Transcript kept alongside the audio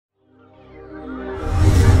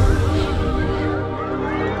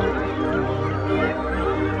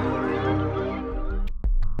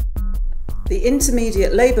The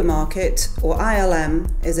Intermediate Labour Market, or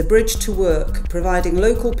ILM, is a bridge to work, providing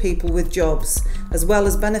local people with jobs, as well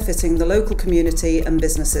as benefiting the local community and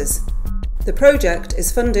businesses. The project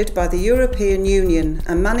is funded by the European Union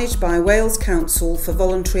and managed by Wales Council for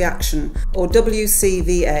Voluntary Action, or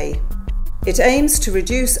WCVA. It aims to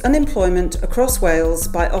reduce unemployment across Wales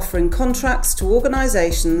by offering contracts to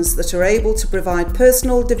organisations that are able to provide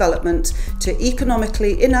personal development to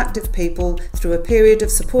economically inactive people through a period of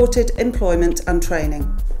supported employment and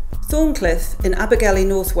training. Thorncliffe in Abergele,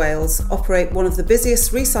 North Wales operate one of the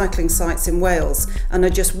busiest recycling sites in Wales and are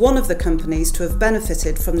just one of the companies to have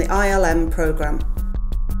benefited from the ILM programme.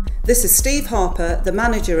 This is Steve Harper, the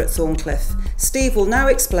manager at Thorncliffe. Steve will now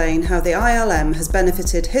explain how the ILM has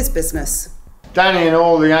benefited his business. Danny and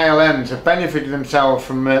all the ILMs have benefited themselves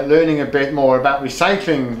from learning a bit more about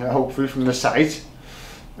recycling, hopefully from the site,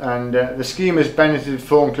 and the scheme has benefited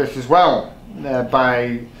Thorncliffe as well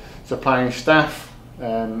by supplying staff,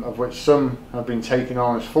 of which some have been taken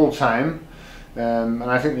on as full-time, and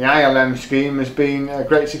I think the ILM scheme has been a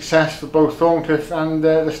great success for both Thorncliffe and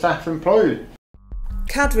the staff employed.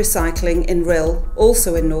 CAD Recycling in Rhyl,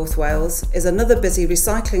 also in North Wales, is another busy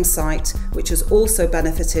recycling site which has also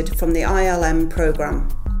benefited from the ILM programme.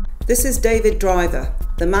 This is David Driver,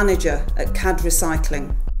 the manager at CAD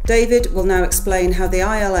Recycling. David will now explain how the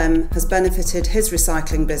ILM has benefited his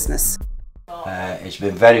recycling business. It's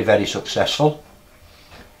been very, very successful.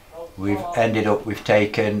 We've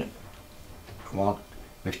taken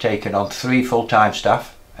on 3 full-time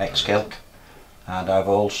staff at Cylch, and I've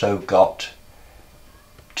also got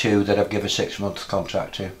 2 that I've given a 6-month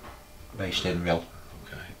contract to, based in Rhyl.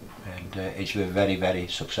 Okay. And it's been very, very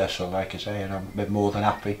successful, like I say, and I've been more than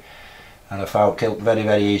happy. And I found Cylch very,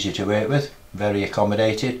 very easy to work with, very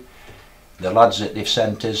accommodated. The lads that they've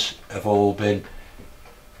sent us have all been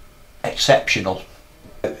exceptional.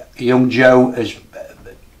 Young Joe has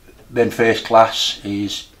been first class.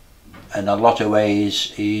 He's, in a lot of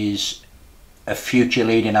ways, he's a future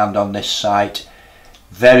leading hand on this site.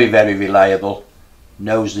 Very, very reliable.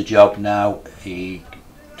 Knows the job now. He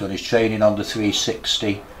done his training on the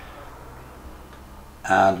 360,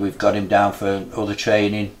 and we've got him down for other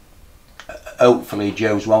training. Hopefully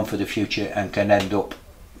Joe's one for the future and can end up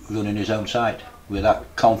running his own site. We're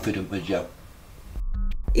that confident with Joe.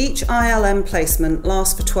 Each ILM placement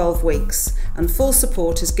lasts for 12 weeks and full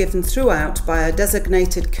support is given throughout by a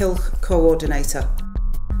designated Cylch coordinator.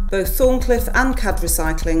 Both Thorncliffe and CAD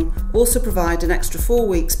Recycling also provide an extra 4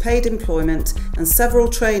 weeks paid employment, and several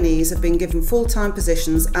trainees have been given full-time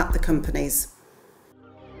positions at the companies.